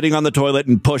of sitting on the toilet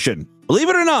and pushing. Believe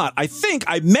it or not, I think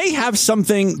I may have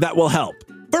something that will help.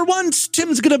 For once,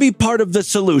 Tim's going to be part of the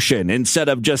solution instead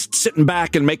of just sitting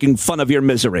back and making fun of your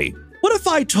misery. What if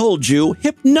I told you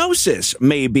hypnosis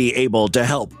may be able to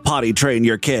help potty train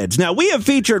your kids? Now, we have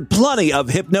featured plenty of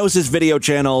hypnosis video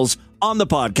channels on the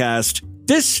podcast.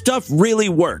 This stuff really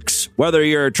works, whether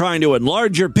you're trying to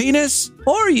enlarge your penis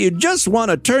or you just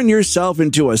want to turn yourself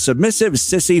into a submissive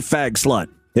sissy fag slut.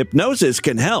 Hypnosis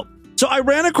can help. So I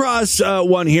ran across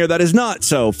one here that is not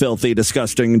so filthy,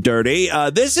 disgusting, dirty.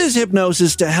 This is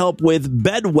hypnosis to help with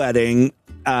bedwetting,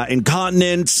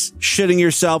 incontinence, shitting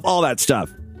yourself, all that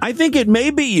stuff. I think it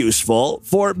may be useful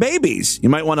for babies. You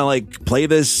might want to play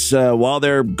this while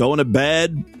they're going to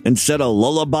bed instead of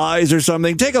lullabies or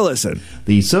something. Take a listen.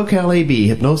 The SoCal AB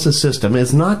hypnosis system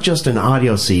is not just an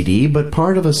audio CD, but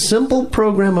part of a simple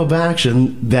program of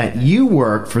action that you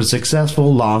work for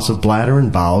successful loss of bladder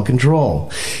and bowel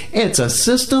control. It's a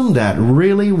system that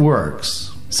really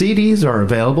works. CDs are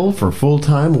available for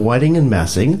full-time wetting and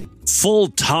messing.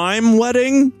 Full-time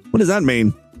wetting? What does that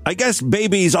mean? I guess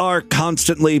babies are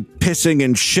constantly pissing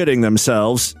and shitting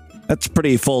themselves. That's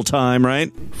pretty full-time,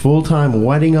 right? Full-time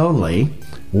wetting only,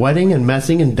 wetting and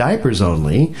messing in diapers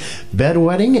only,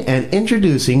 bedwetting, and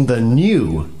introducing the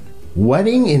new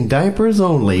Wetting in Diapers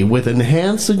Only with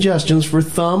enhanced suggestions for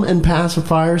thumb and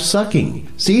pacifier sucking.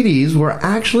 CDs were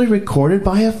actually recorded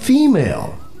by a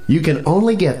female. You can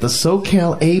only get the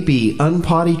SoCal AB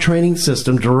Unpotty Training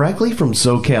System directly from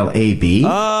SoCal AB.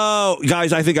 Oh,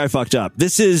 guys, I think I fucked up.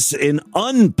 This is an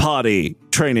unpotty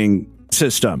training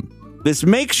system. This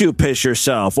makes you piss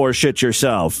yourself or shit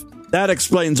yourself. That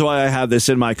explains why I have this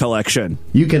in my collection.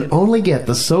 You can only get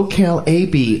the SoCal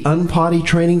AB Unpotty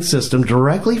Training System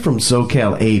directly from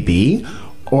SoCal AB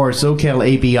or SoCal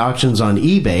AB auctions on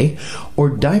eBay or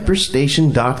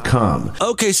diaperstation.com.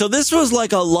 Okay, so this was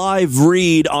like a live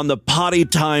read on the Potty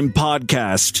Time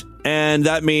podcast. And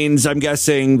that means, I'm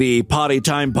guessing, the Potty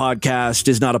Time podcast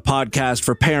is not a podcast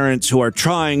for parents who are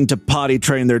trying to potty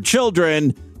train their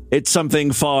children. It's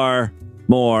something far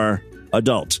more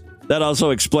adult. That also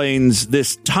explains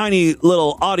this tiny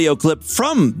little audio clip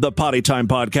from the Potty Time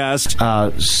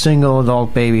podcast. Single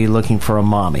adult baby looking for a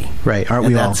mommy. Right. Aren't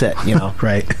we all? That's it, you know.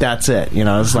 Right. That's it. You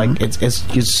know, it's like,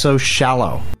 it's so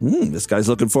shallow. This guy's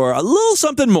looking for a little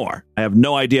something more. I have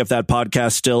no idea if that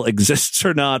podcast still exists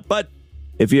or not, but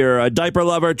if you're a diaper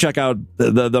lover, check out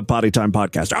the Potty Time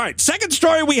podcast. All right, second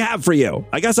story we have for you.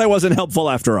 I guess I wasn't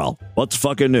helpful after all. What's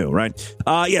fucking new, right?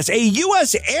 Yes, a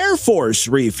U.S. Air Force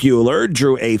refueler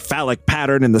drew a phallic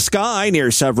pattern in the sky near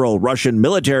several Russian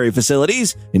military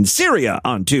facilities in Syria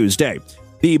on Tuesday.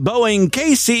 The Boeing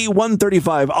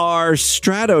KC-135R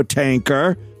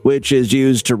Stratotanker, which is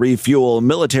used to refuel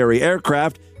military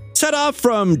aircraft, set off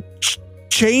from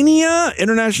Chania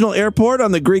International Airport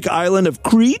on the Greek island of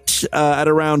Crete at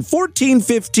around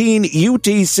 14:15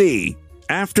 UTC.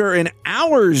 After an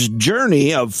hour's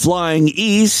journey of flying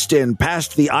east and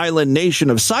past the island nation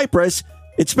of Cyprus,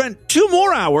 it spent 2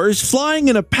 more hours flying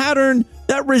in a pattern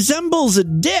that resembles a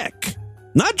dick.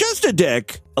 Not just a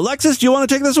dick. Alexis, do you want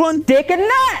to take this one? Dick and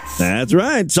nuts! That's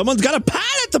right. Someone's got to pat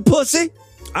at the pussy.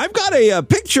 I've got a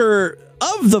picture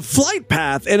of the flight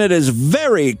path, and it is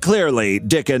very clearly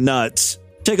dick and nuts.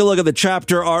 Take a look at the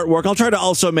chapter artwork. I'll try to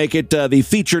also make it the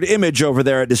featured image over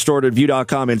there at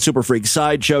DistortedView.com and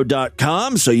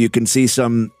SuperFreakSideshow.com so you can see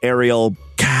some aerial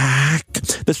cack.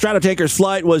 The Stratotanker's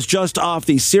flight was just off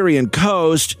the Syrian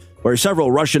coast, where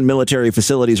several Russian military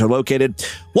facilities are located.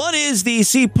 One is the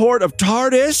seaport of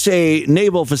Tardis, a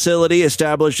naval facility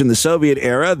established in the Soviet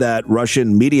era that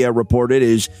Russian media reported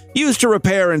is used to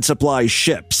repair and supply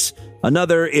ships.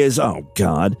 Another is,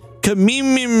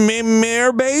 Khmeimim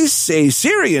Air Base, a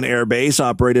Syrian air base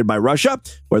operated by Russia,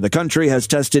 where the country has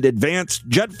tested advanced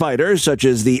jet fighters such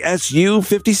as the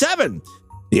Su-57.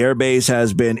 The air base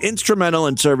has been instrumental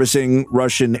in servicing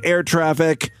Russian air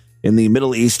traffic in the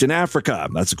Middle East and Africa.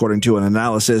 That's according to an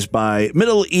analysis by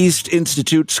Middle East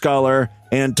Institute scholar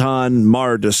Anton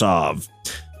Mardasov.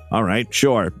 All right,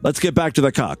 sure. Let's get back to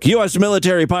the cock. U.S.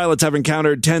 military pilots have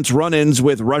encountered tense run-ins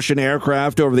with Russian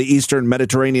aircraft over the eastern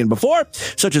Mediterranean before,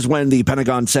 such as when the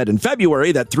Pentagon said in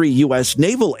February that 3 U.S.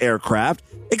 naval aircraft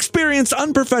experienced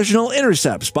unprofessional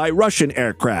intercepts by Russian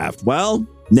aircraft. Well,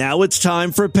 now it's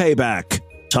time for payback.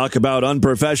 Talk about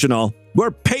unprofessional.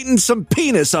 We're painting some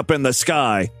penis up in the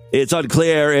sky. It's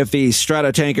unclear if the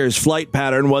Stratotanker's flight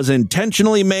pattern was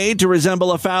intentionally made to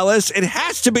resemble a phallus. It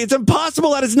has to be. It's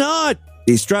impossible that it's not.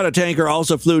 The Stratotanker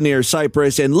also flew near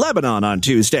Cyprus in Lebanon on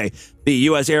Tuesday. The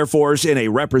U.S. Air Force and a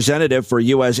representative for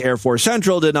U.S. Air Force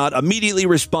Central did not immediately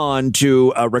respond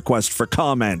to a request for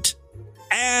comment.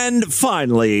 And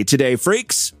finally, today,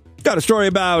 freaks, got a story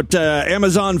about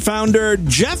Amazon founder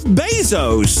Jeff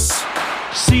Bezos.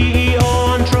 CEO,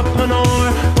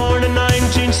 entrepreneur, born in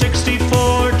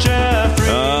 1964, Jeffrey.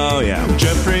 Oh, yeah.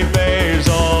 Jeffrey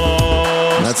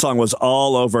Bezos. That song was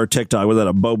all over TikTok. Was that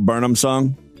a Bo Burnham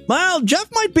song? Well, Jeff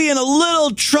might be in a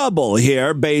little trouble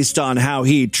here based on how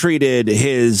he treated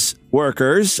his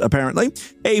workers, apparently.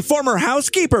 A former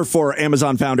housekeeper for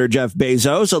Amazon founder Jeff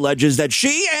Bezos alleges that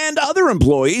she and other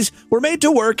employees were made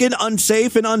to work in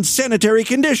unsafe and unsanitary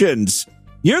conditions.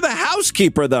 You're the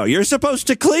housekeeper, though. You're supposed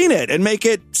to clean it and make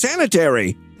it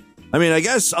sanitary. I mean, I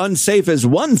guess unsafe is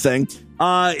one thing.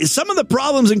 Some of the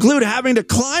problems include having to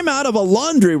climb out of a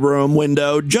laundry room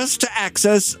window just to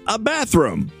access a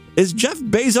bathroom. Is Jeff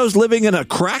Bezos living in a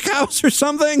crack house or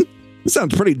something? This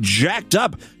sounds pretty jacked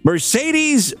up.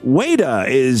 Mercedes Wada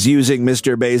is using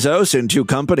Mr. Bezos in 2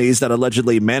 companies that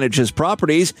allegedly manage his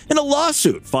properties in a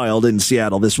lawsuit filed in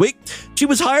Seattle this week. She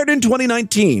was hired in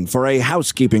 2019 for a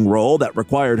housekeeping role that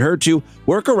required her to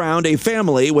work around a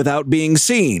family without being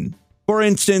seen. For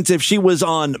instance, if she was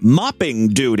on mopping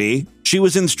duty, she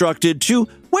was instructed to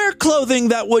wear clothing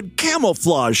that would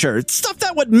camouflage her, stuff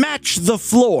that would match the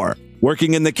floor.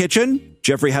 Working in the kitchen,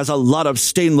 Jeffrey has a lot of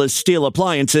stainless steel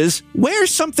appliances. Wear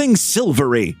something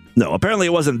silvery. No, apparently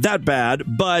it wasn't that bad,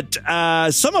 but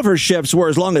some of her shifts were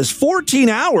as long as 14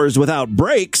 hours without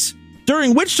breaks,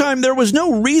 during which time there was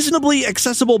no reasonably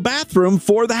accessible bathroom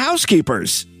for the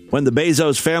housekeepers. When the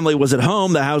Bezos family was at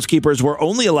home, the housekeepers were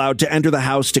only allowed to enter the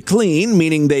house to clean,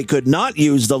 meaning they could not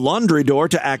use the laundry door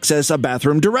to access a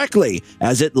bathroom directly,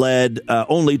 as it led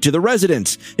only to the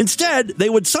residence. Instead, they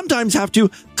would sometimes have to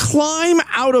climb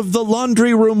out of the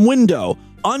laundry room window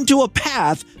onto a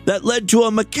path that led to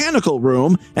a mechanical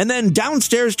room and then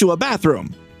downstairs to a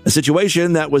bathroom, a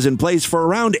situation that was in place for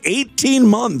around 18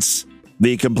 months.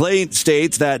 The complaint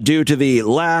states that due to the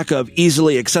lack of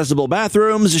easily accessible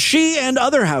bathrooms, she and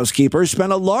other housekeepers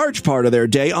spent a large part of their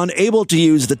day unable to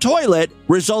use the toilet,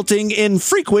 resulting in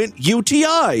frequent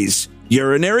UTIs,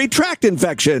 urinary tract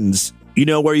infections. You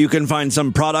know where you can find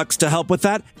some products to help with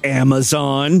that?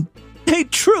 Amazon. They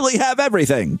truly have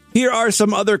everything. Here are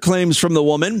some other claims from the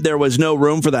woman. There was no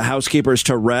room for the housekeepers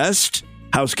to rest.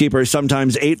 Housekeepers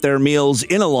sometimes ate their meals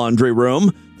in a laundry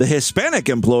room. The Hispanic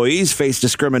employees faced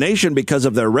discrimination because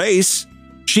of their race.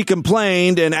 She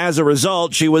complained, and as a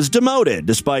result, she was demoted,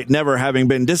 despite never having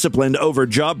been disciplined over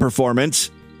job performance.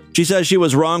 She says she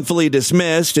was wrongfully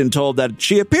dismissed and told that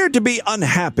she appeared to be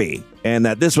unhappy, and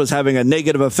that this was having a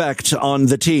negative effect on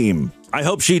the team. I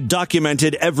hope she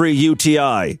documented every UTI.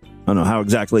 I don't know how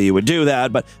exactly you would do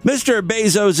that, but Mr.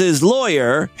 Bezos'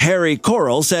 lawyer, Harry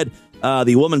Correll, said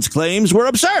the woman's claims were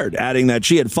absurd, adding that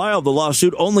she had filed the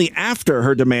lawsuit only after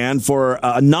her demand for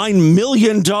a $9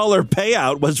 million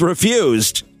payout was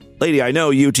refused. Lady, I know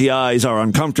UTIs are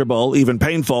uncomfortable, even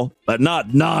painful, but not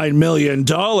 $9 million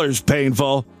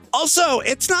painful. Also,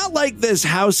 it's not like this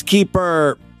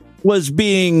housekeeper was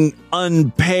being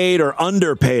unpaid or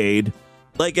underpaid.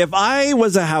 Like, if I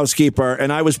was a housekeeper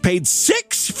and I was paid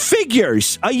 6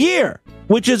 figures a year,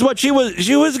 which is what she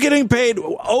was getting paid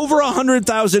over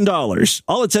 $100,000.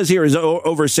 All it says here is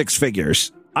over 6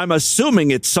 figures. I'm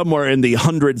assuming it's somewhere in the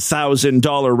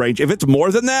 $100,000 range. If it's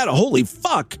more than that, holy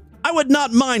fuck. I would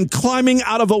not mind climbing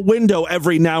out of a window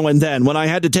every now and then when I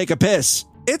had to take a piss.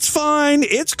 It's fine.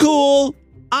 It's cool.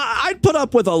 I'd put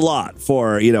up with a lot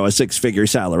for, a 6-figure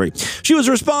salary. She was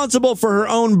responsible for her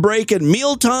own break and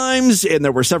meal times, and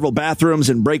there were several bathrooms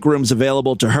and break rooms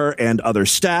available to her and other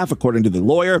staff, according to the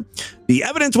lawyer. The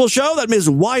evidence will show that Ms.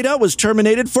 Wida was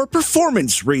terminated for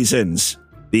performance reasons.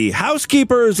 The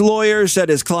housekeeper's lawyer said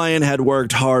his client had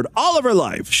worked hard all of her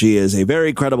life. She is a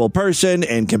very credible person,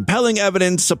 and compelling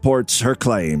evidence supports her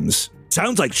claims.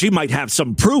 Sounds like she might have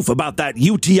some proof about that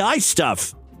UTI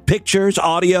stuff. Pictures,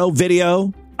 audio,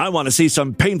 video. I want to see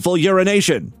some painful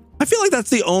urination. I feel like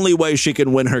that's the only way she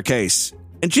can win her case.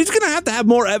 And she's going to have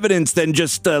more evidence than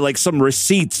just like some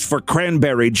receipts for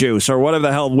cranberry juice or whatever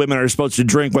the hell women are supposed to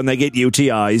drink when they get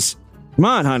UTIs. Come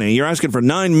on, honey. You're asking for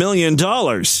 $9 million.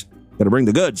 Gotta bring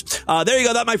the goods. There you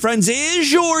go. That, my friends,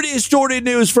 is your Distorted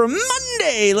News for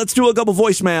Monday. Let's do a couple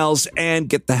voicemails and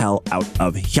get the hell out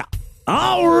of here.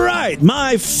 All right,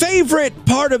 my favorite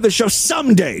part of the show.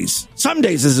 Some days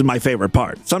this is my favorite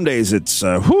part. Some days it's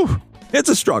a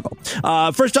struggle.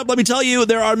 First up, let me tell you,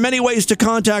 there are many ways to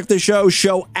contact the show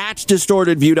at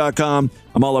distortedview.com.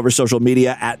 I'm all over social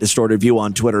media at DistortedView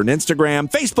on Twitter and Instagram,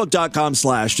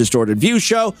 Facebook.com/DistortedView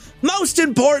Show. Most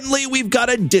importantly, we've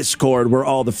got a Discord where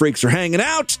all the freaks are hanging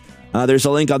out. There's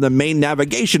a link on the main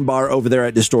navigation bar over there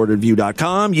at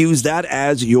distortedview.com. Use that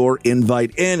as your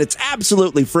invite in. It's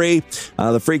absolutely free.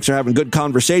 The freaks are having good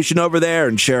conversation over there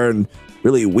and sharing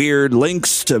really weird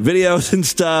links to videos and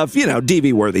stuff,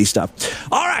 DV-worthy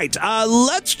stuff. All right,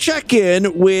 let's check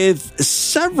in with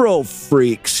several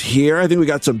freaks here. I think we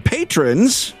got some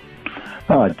patrons.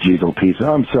 Oh, jeez, old piece.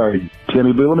 I'm sorry,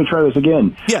 Timmy, but let me try this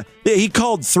again. Yeah, he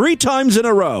called 3 times in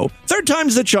a row. Third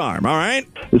time's the charm, all right?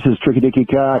 This is Tricky Dicky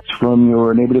Cox from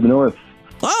your neighbor to the north.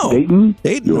 Oh. Dayton,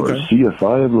 your okay.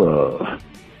 CFI of love.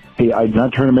 Hey, I'm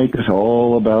not trying to make this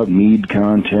all about mead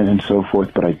content and so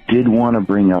forth, but I did want to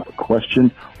bring up a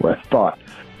question or a thought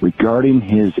regarding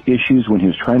his issues when he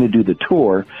was trying to do the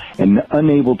tour and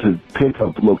unable to pick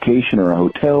a location or a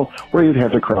hotel where he'd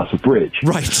have to cross a bridge.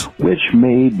 Right. Which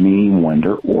made me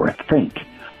wonder or think.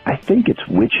 I think it's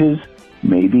witches,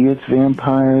 maybe it's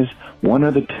vampires, one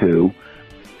of the two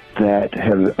that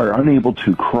are unable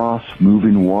to cross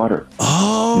moving water.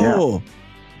 Oh.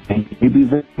 Yeah. And maybe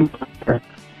vampires.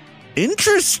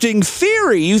 Interesting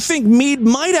theory. You think Mead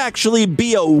might actually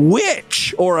be a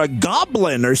witch or a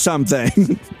goblin or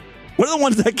something. What are the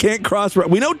ones that can't cross?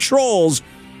 We know trolls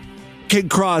can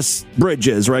cross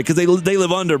bridges, right? Because they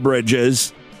live under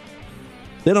bridges.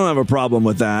 They don't have a problem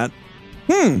with that.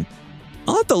 I'll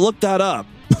have to look that up.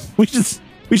 We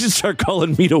should start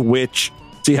calling Mead a witch.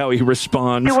 See how he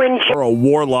responds. Or a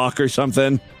warlock or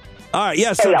something. All right,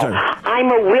 yes, sir. I'm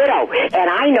a widow, and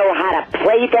I know how to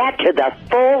play that to the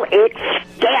full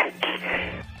extent.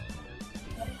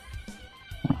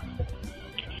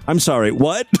 I'm sorry,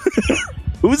 what?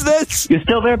 Who's this? You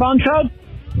still there, Bonchard?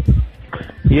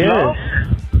 Yes.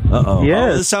 Uh-oh.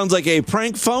 Yes. Oh, this sounds like a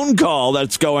prank phone call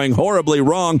that's going horribly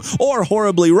wrong or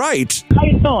horribly right. How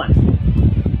you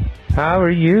doing? How are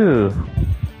you?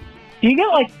 Do you get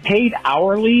like paid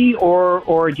hourly,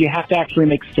 or do you have to actually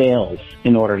make sales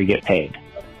in order to get paid?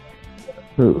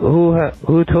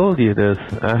 Who told you this?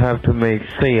 I have to make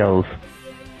sales.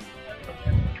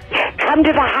 Come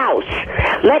to the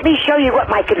house. Let me show you what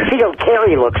my concealed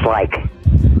carry looks like.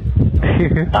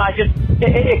 Just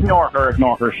ignore her.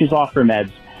 She's off her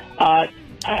meds.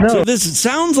 So this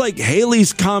sounds like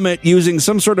Haley's Comet using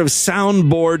some sort of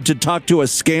soundboard to talk to a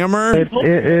scammer. It's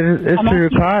a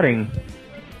recording.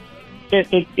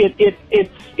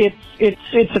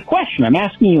 It's a question. I'm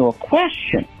asking you a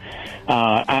question.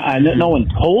 No one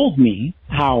told me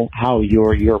how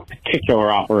your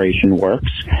particular operation works.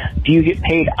 Do you get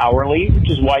paid hourly, which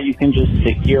is why you can just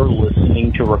sit here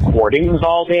listening to recordings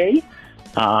all day?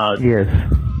 Yes.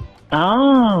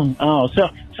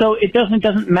 So it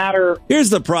doesn't matter. Here's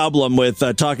the problem with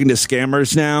talking to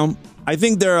scammers now. I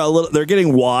think they're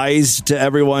getting wise to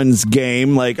everyone's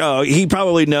game. Like, oh, he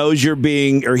probably knows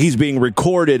he's being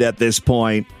recorded at this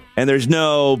point, and there's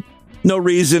no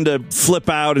reason to flip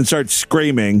out and start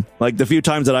screaming. Like the few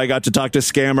times that I got to talk to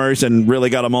scammers and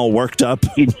really got them all worked up.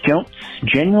 You don't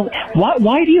genuinely.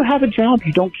 Why do you have a job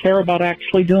you don't care about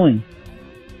actually doing?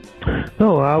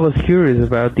 No, I was curious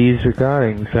about these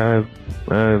recordings. That's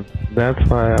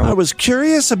why I was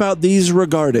curious about these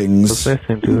recordings.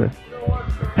 Listening to it.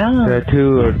 There are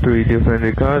 2 or 3 different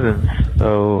recordings,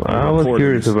 so I was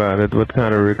curious about it, what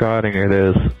kind of recording it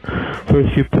is.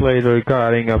 First you play the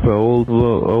recording of an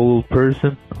old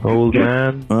person, old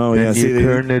man, and you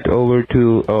turn it over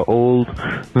to an old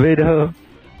widow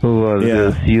who was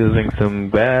just using some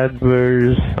bad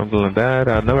words, something like that.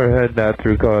 I never heard that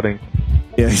recording.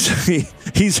 Yeah,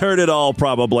 he's heard it all,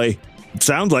 probably. It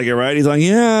sounds like it, right? He's like,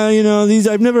 these,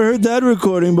 I've never heard that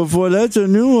recording before. That's a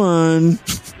new one.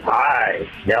 Hi,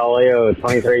 Galileo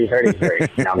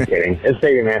 2333. No, I'm kidding. It's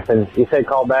Davey Manson. You said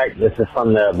call back. This is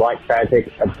from the Black Tragic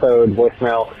episode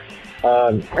voicemail.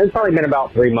 It's probably been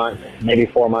about 3 months, maybe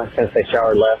 4 months since they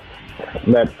showered left.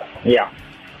 But, yeah.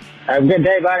 Have a good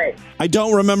day, buddy. I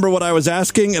don't remember what I was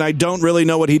asking, and I don't really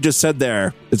know what he just said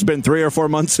there. It's been 3 or 4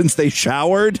 months since they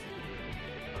showered.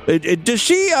 Does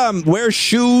she wear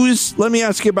shoes? Let me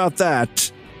ask you about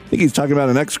that. I think he's talking about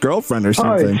an ex-girlfriend or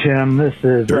something. Hi, Jim. This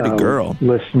is Dirty girl.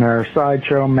 Listener,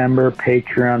 Sideshow member,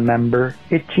 Patreon member,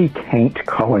 Itchy Taint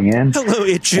calling in. Hello,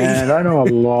 Itchy. And I know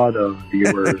a lot of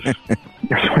viewers.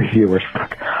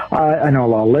 I know a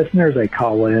lot of listeners. They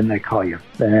call in. They call you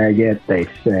faggot. They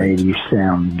say you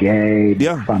sound gay.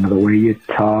 They make fun of the way you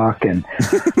talk. And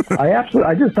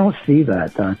I just don't see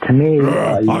that. To me,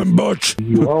 I'm Butch.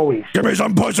 You always give me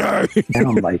some pussy.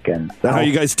 Sound like an. That's how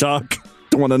you guys talk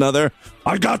to one another.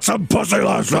 I got some pussy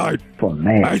last night. Well,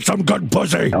 man, I ate some good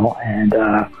pussy. And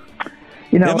am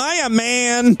I a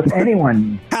man?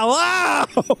 Anyone? Hello.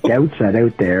 Doubts that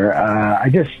out there. I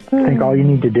just think all you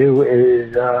need to do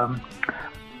is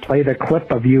play the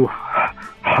clip of you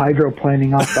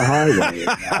hydroplaning off the highway.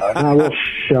 That will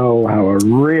show how a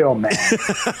real man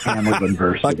handles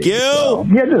adversity. Fuck you. So,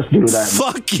 just do that.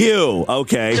 Fuck you.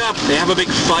 Okay. They have a big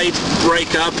fight,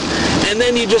 break up, and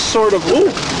then you just sort of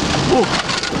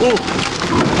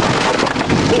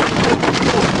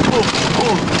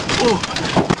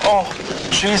Oh,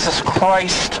 Jesus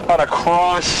Christ on a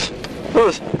cross. That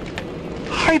was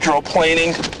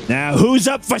hydroplaning. Now, who's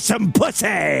up for some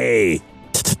pussy?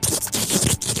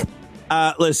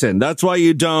 Listen, that's why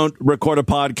you don't record a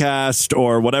podcast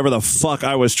or whatever the fuck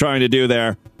I was trying to do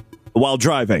there while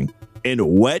driving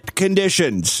in wet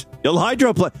conditions. You'll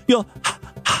hydroplane.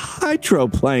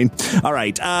 All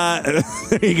right. There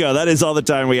you go. That is all the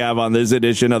time we have on this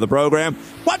edition of the program.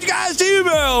 Want you guys to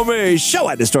email me.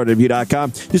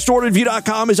 show@distortedview.com.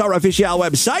 Distortedview.com is our official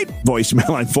website. Voicemail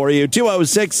line for you.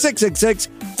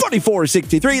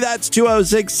 206-666-4463. That's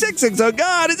 206-660. Oh,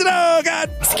 God. Is it? Oh,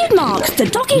 God. Skid Mark, the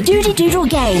Doggy Doody Doodle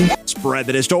game. Spread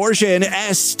the distortion.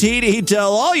 STD.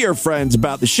 Tell all your friends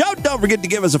about the show. Don't forget to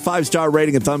give us a 5-star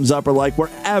rating, a thumbs up, or like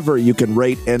wherever you can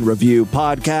rate and review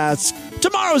podcasts.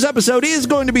 Tomorrow's episode is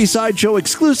going to be Sideshow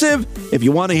exclusive. If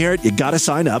you want to hear it, you got to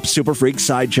sign up.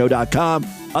 Superfreaksideshow.com.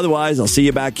 Otherwise, I'll see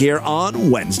you back here on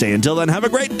Wednesday. Until then, have a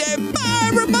great day. Bye,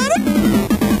 everybody.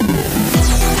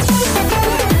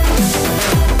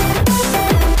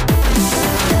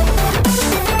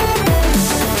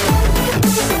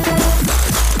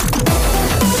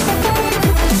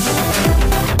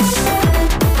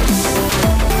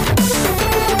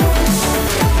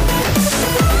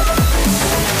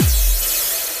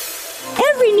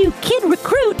 Every new kid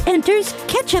recruit enters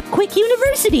Quick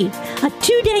University, a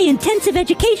 2-day intensive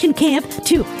education camp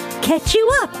to catch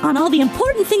you up on all the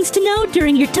important things to know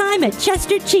during your time at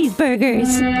Chester Cheeseburgers.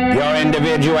 Your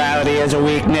individuality is a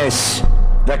weakness.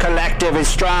 The collective is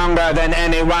stronger than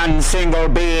any one single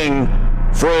being.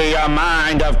 Free your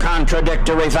mind of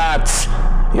contradictory thoughts.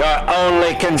 Your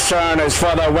only concern is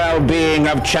for the well-being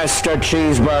of Chester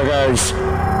Cheeseburgers.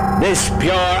 This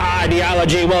pure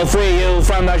ideology will free you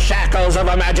from the shackles of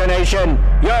imagination.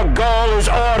 Your goal is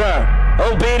order,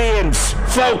 obedience,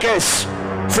 focus.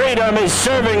 Freedom is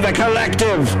serving the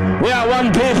collective. We are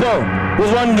one people,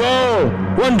 with one goal,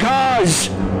 one cause.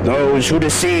 Those who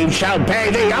deceive shall pay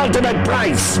the ultimate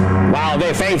price, while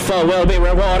the faithful will be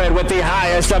rewarded with the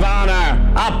highest of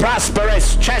honor, a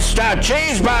prosperous Chester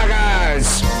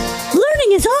Cheeseburgers.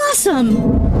 Learning is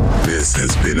awesome. This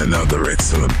has been another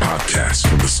excellent podcast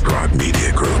from the Scribe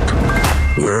Media Group.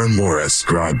 Learn more at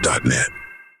scribe.net.